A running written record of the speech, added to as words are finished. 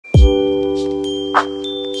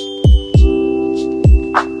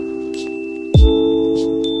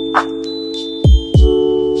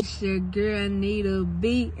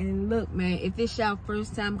Anti-NitaB. And look, man, if it's your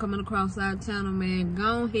first time coming across our channel, man,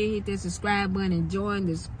 go ahead, hit that subscribe button and join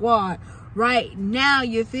the squad right now.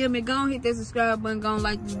 You feel me? Go ahead, hit that subscribe button. Go and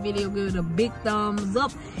like this video, give it a big thumbs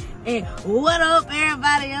up. And what up,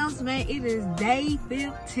 everybody else, man? It is day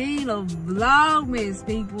 15 of Vlogmas,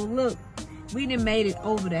 people. Look, we done made it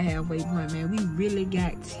over the halfway point, man. We really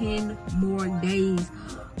got 10 more days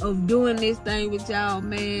of doing this thing with y'all,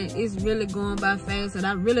 man. It's really going by fast, and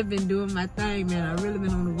I really been doing my thing, man. I really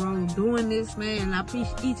been on the road doing this, man. And I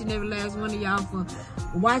appreciate each and every last one of y'all for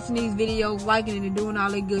watching these videos, liking it, and doing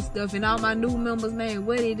all that good stuff. And all my new members, man,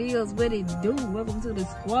 what it is, what it do. Welcome to the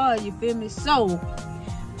squad, you feel me? So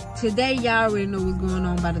today, y'all already know what's going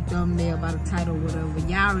on by the thumbnail, by the title, whatever.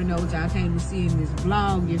 Y'all already know what y'all came to see in this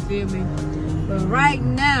vlog, you feel me? But right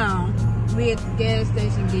now, we at the gas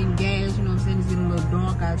station getting gas, you know what I'm saying? It's getting a little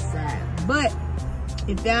dark outside. But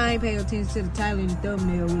if y'all ain't paying attention to the title and the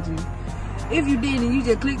thumbnail, which is, if you did and you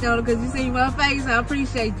just clicked on it because you seen my face, I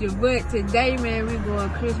appreciate you. But today, man, we're going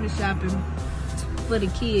Christmas shopping for the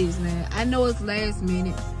kids, man. I know it's last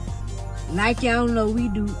minute. Like y'all know, we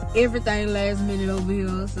do everything last minute over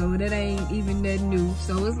here, so that ain't even that new.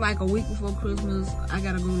 So it's like a week before Christmas, I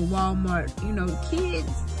gotta go to Walmart. You know,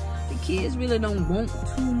 the kids really don't want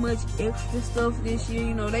too much extra stuff this year.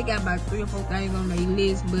 You know, they got about 3 or 4 things on their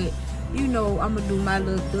list, but you know, I'm gonna do my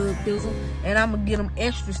little thug thizzle, and I'm gonna get them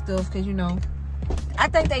extra stuff, cause you know, I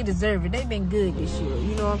think they deserve it. They've been good this year.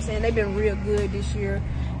 You know what I'm saying? They've been real good this year.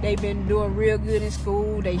 They've been doing real good in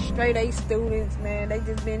school. They straight A students, man. They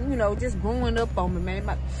just been, you know, just growing up on me, man.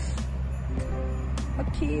 My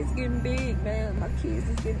kids getting big, man. My kids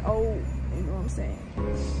is getting old. You know what I'm saying?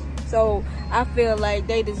 So I feel like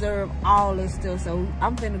they deserve all this stuff. So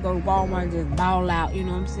I'm finna go to Walmart and just ball out. You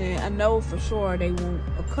know what I'm saying? I know for sure they want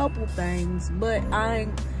a couple things, but I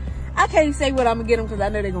can't say what I'm gonna get them because I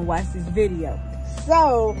know they're gonna watch this video.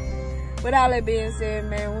 So with all that being said,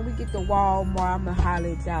 man, when we get to Walmart, I'm gonna holler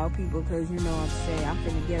at y'all people, because you know what I'm saying, I'm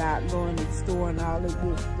finna get out, going to the store and all that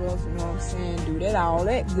good stuff, you know what I'm saying, do that, all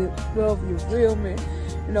that good stuff, you feel me?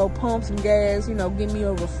 You know, pump some gas, you know, give me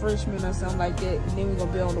a refreshment or something like that, and then we're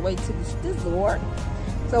gonna be on the way to the store.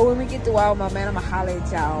 So when we get to Walmart, man, I'm gonna holler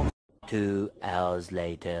at y'all. 2 hours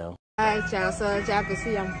later. Alright, y'all, so as y'all can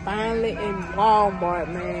see, I'm finally in Walmart,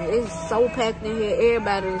 man. It's so packed in here.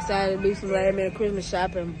 Everybody decided to do some last minute Christmas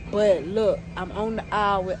shopping. But look, I'm on the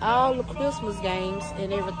aisle with all the Christmas games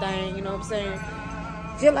and everything, you know what I'm saying?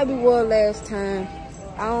 Just like we were last time.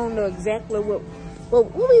 I don't know exactly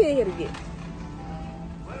what we in here to get?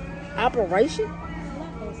 Operation?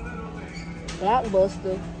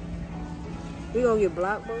 Blockbuster. We gonna get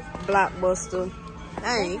Blockbuster.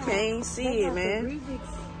 Dang, you can't see it, man.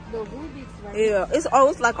 Yeah,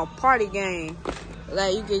 it's like a party game.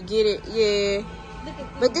 Like you can get it, yeah.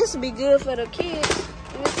 But this would be good for the kids.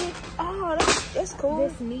 Oh, that's cool.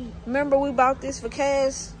 That's neat. Remember we bought this for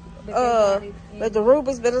Cass? But the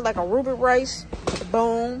Rubik's, but it's like a Rubik race.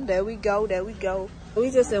 Boom, there we go.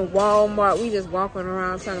 We just in Walmart. We just walking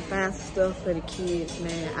around trying to find some stuff for the kids,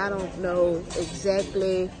 man. I don't know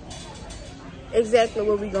exactly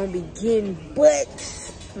what we gonna be getting, but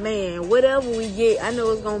man, whatever we get, I know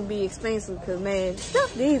it's gonna be expensive, because man,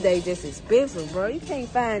 stuff these days just expensive, bro. You can't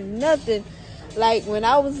find nothing like when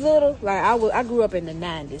I was little. Like I grew up in the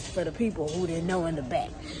 90s, for the people who didn't know in the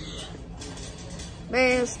back.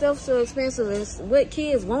 Man, stuff's so expensive, and what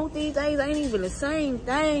kids want these days ain't even the same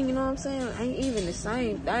thing, you know what I'm saying? Ain't even the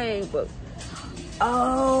same thing. But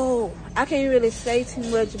oh, I can't really say too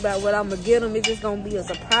much about what I'm gonna get them. It's just gonna be a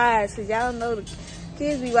surprise, because y'all know the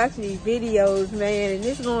kids be watching these videos, man, and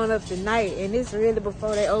it's going up tonight, and it's really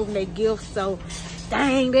before they open their gifts. So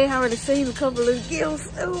dang, they already seen a couple of gifts.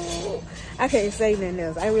 Ooh, I can't say nothing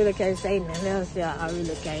else. I really can't say nothing else, y'all. I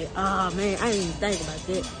really can't. Oh man, I didn't even think about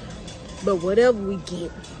that. But whatever we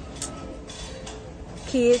get,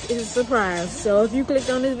 kids, is a surprise. So if you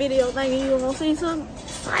clicked on this video thinking you gonna see something,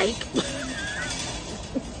 psych.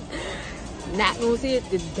 Not gonna see it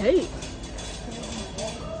today.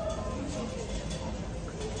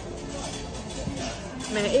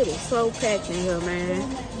 Man, it is so packed in here, man.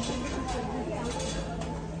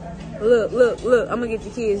 Look. I'm gonna get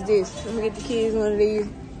the kids this. I'm gonna get the kids one of these.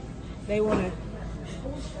 They wanna.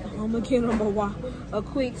 I'm gonna get them a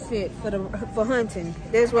quick set for hunting.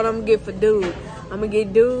 That's what I'm gonna get for dude. I'm gonna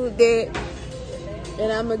get dude that,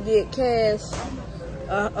 and I'm gonna get Cass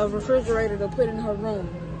a refrigerator to put in her room.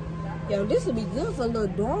 Yo, this would be good for a little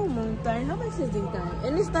dorm room thing. How much is this thing?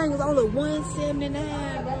 And this thing is only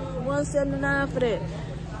 $179, bro. $179 for that.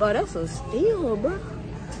 But that's a steal, bro.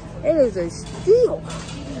 It is a steal.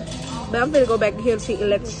 But I'm gonna go back here to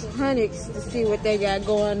electronics to see what they got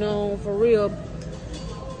going on for real.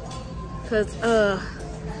 Cause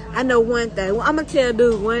I know one thing. Well, I'm gonna tell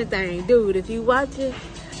dude one thing. Dude, if you watch it,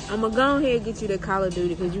 I'm gonna go ahead and get you that Call of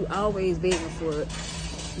Duty because you always begging for it.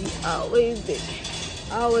 You always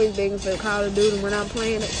begging for Call of Duty when I'm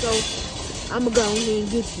playing it. So I'm gonna go ahead and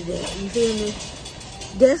get you that. You feel me?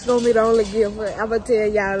 That's gonna be the only gift. I'm gonna tell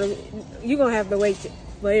y'all, you gonna have to wait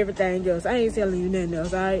for everything else. I ain't telling you nothing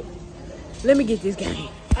else, alright? Let me get this game.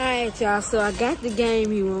 Alright, y'all, so I got the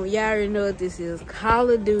game you want. Y'all already know what this is. Call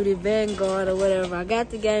of Duty, Vanguard, or whatever. I got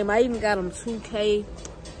the game. I even got him 2K.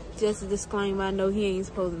 Just a disclaimer, I know he ain't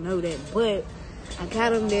supposed to know that. But I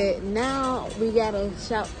got him that. Now we gotta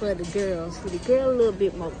shop for the girls. For the girl, a little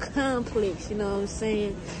bit more complex, you know what I'm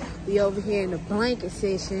saying? We over here in the blanket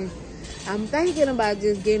section. I'm thinking about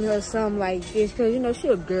just getting her something like this because, you know, she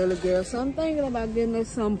a girl. So I'm thinking about getting her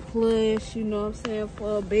some plush, you know what I'm saying,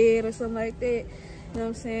 for a bed or something like that. You know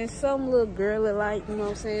what I'm saying? Some little girly like, you know what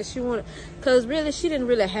I'm saying? She wanted, because really, she didn't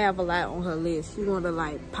really have a lot on her list. She wanted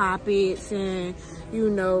like Pop-Its and, you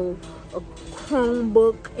know, a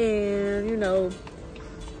Chromebook and, you know,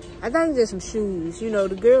 I think just some shoes. You know,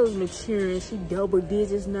 the girl's maturing. She double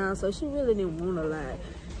digits now, so she really didn't want a lot.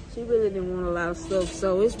 She really didn't want a lot of stuff,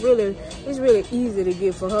 so it's really easy to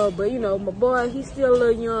get for her. But you know, my boy, he's still a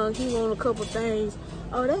little young. He want a couple things.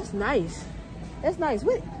 Oh, that's nice. That's nice.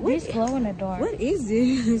 What These glow in the dark. What is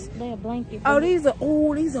this? They're a blanket. Oh, these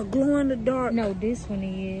are glow in the dark. No, this one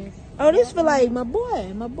is. Oh, this for like my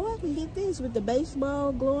boy. My boy can get this with the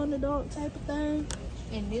baseball glow in the dark type of thing.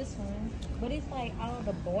 And this one, but it's like all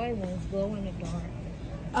the boy ones glow in the dark.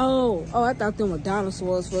 Oh, I thought them were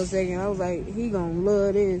dinosaurs for a second. I was like, he gonna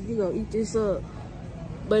love this. He gonna eat this up.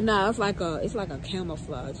 But nah, it's like a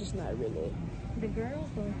camouflage. It's not really. The girls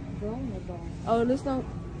are glow in the dark. Oh, this don't.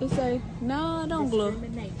 It say no, don't glow.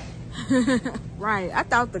 Right. I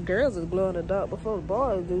thought the girls was glow in the dark before the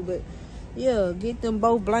boys do, but yeah, get them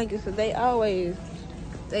both blankets because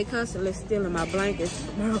they constantly stealing my blankets.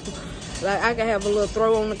 Like I can have a little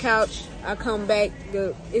throw on the couch. I come back,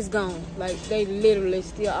 it's gone. Like they literally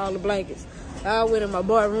steal all the blankets. I went in my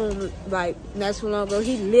boy room like not too long ago.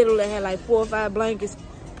 He literally had like 4 or 5 blankets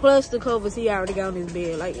plus the covers he already got on his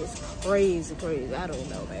bed. Like it's crazy. I don't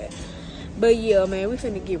know, man. But yeah, man, we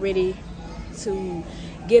finna get ready to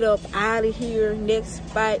get up out of here. Next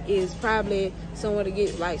spot is probably somewhere to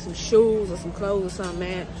get like some shoes or some clothes or something,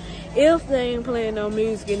 man. If they ain't playing no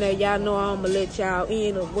music in there, y'all know I'm gonna let y'all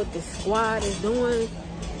in of what the squad is doing.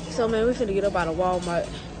 So man, we finna get up out of Walmart.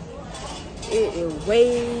 It is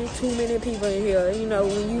way too many people in here. You know,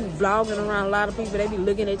 when you vlogging around a lot of people, they be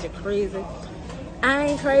looking at you crazy. I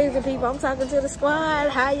ain't crazy, people. I'm talking to the squad.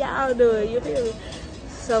 How y'all doing? You feel me?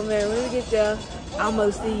 So man, when we get there, I'm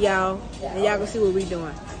gonna see y'all and y'all can see what we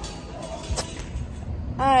doing.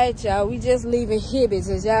 Alright, y'all, we just leaving Hibbitt's,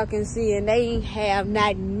 as y'all can see, and they ain't have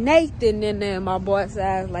not Nathan in there in my boy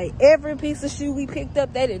size. Like every piece of shoe we picked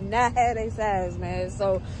up, they did not have their size, man.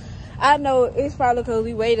 So I know it's probably because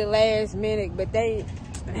we waited last minute, but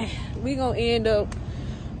we gonna end up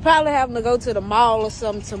probably having to go to the mall or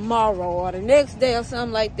something tomorrow or the next day or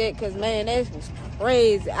something like that, because man, that was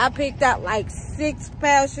crazy. I picked out like 6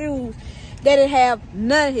 pair of shoes that didn't have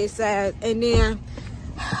none of his size, and then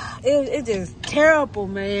it's just terrible,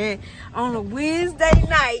 man. On a Wednesday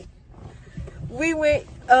night, we went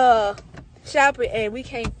shopping and we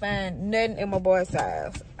can't find nothing in my boy's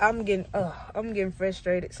size. I'm getting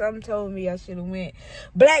frustrated. Something told me I should have went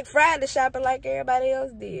Black Friday shopping like everybody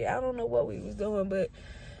else did. I don't know what we was doing, but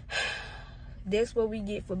that's what we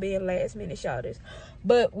get for being last minute shoppers.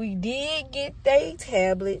 But we did get their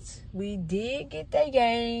tablets. We did get their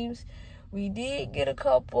games. We did get a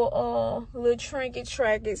couple little trinket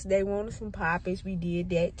trackets. They wanted some Pop-Its. We did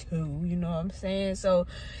that too. You know what I'm saying? So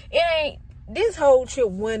it ain't, this whole trip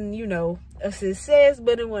wasn't, you know, a success,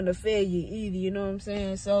 but it wasn't a failure either. You know what I'm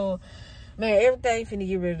saying? So man, everything finna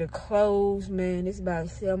get ready to close, man. It's about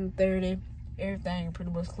 7:30. Everything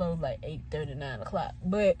pretty much closed like 8:30, 9 o'clock.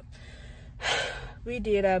 But we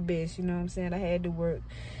did our best, you know what I'm saying? I had to work.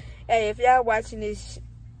 Hey, if y'all watching this,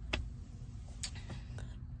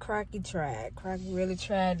 Crocky really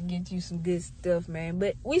tried to get you some good stuff, man.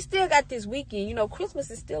 But we still got this weekend. You know, Christmas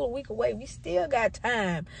is still a week away. We still got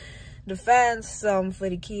time to find something for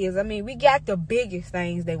the kids. I mean, we got the biggest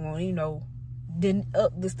things they want, you know.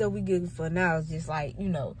 The stuff we good for now is just like, you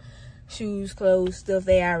know, shoes, clothes, stuff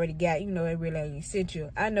they already got. You know, it really ain't essential.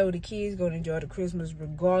 I know the kids gonna enjoy the Christmas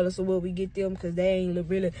regardless of what we get them, because they ain't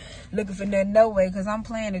really looking for nothing no way, because I'm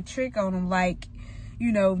playing a trick on them, like,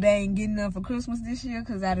 you know, they ain't getting enough for Christmas this year,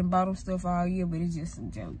 because I done bought them stuff all year, but it's just a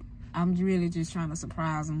joke. I'm really just trying to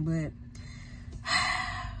surprise them. But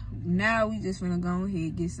now we just finna go ahead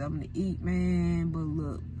and get something to eat, man. But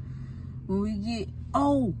look, when we get,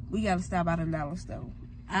 oh, we gotta stop by the dollar store.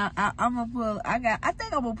 I'm gonna pull. I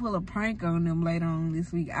think I'm gonna pull a prank on them later on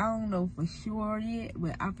this week. I don't know for sure yet,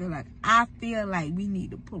 but I feel like we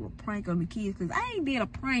need to pull a prank on the kids, because I ain't did a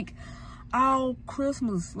prank all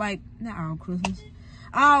Christmas. Like, not all Christmas,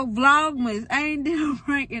 all Vlogmas. I ain't did a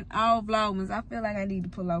prank in all Vlogmas. I feel like I need to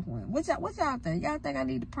pull off one. What y'all think? Y'all think I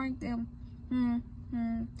need to prank them?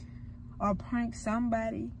 Or prank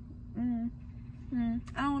somebody? I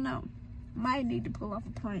don't know. Might need to pull off a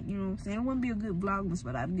prank, you know what I'm saying? It wouldn't be a good Vlogmas,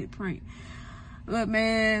 but I'd a good prank. But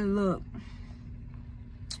man, look.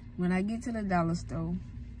 When I get to the dollar store,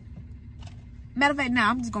 matter of fact, now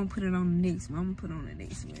I'm just gonna put it on the next one. I'm gonna put it on the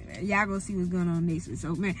next one, man. Y'all gonna see what's going on next week.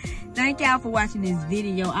 So man, thank y'all for watching this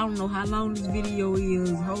video. I don't know how long this video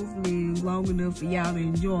is. Hopefully it's long enough for y'all to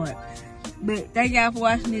enjoy it. But thank y'all for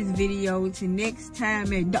watching this video. Till next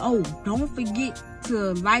time, and oh, don't forget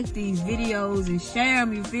to like these videos and share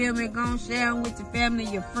them, you feel me? Go and share them with your family,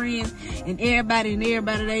 your friends, and everybody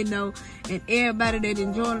they know, and everybody that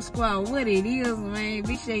enjoy the squad. What it is, man.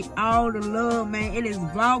 Big shake all the love, man. It is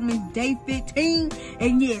Vlogmas Day 15,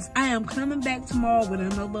 and yes, I am coming back tomorrow with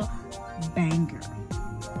another banger.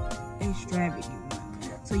 Extravagant.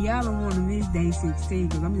 So y'all don't want to miss Day 16,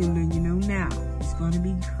 because I'm just letting you know now. It's gonna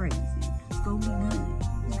be crazy. It's gonna be good.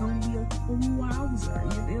 It's gonna be a wowzer,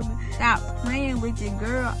 you feel me? Stop playing with your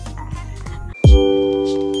girl.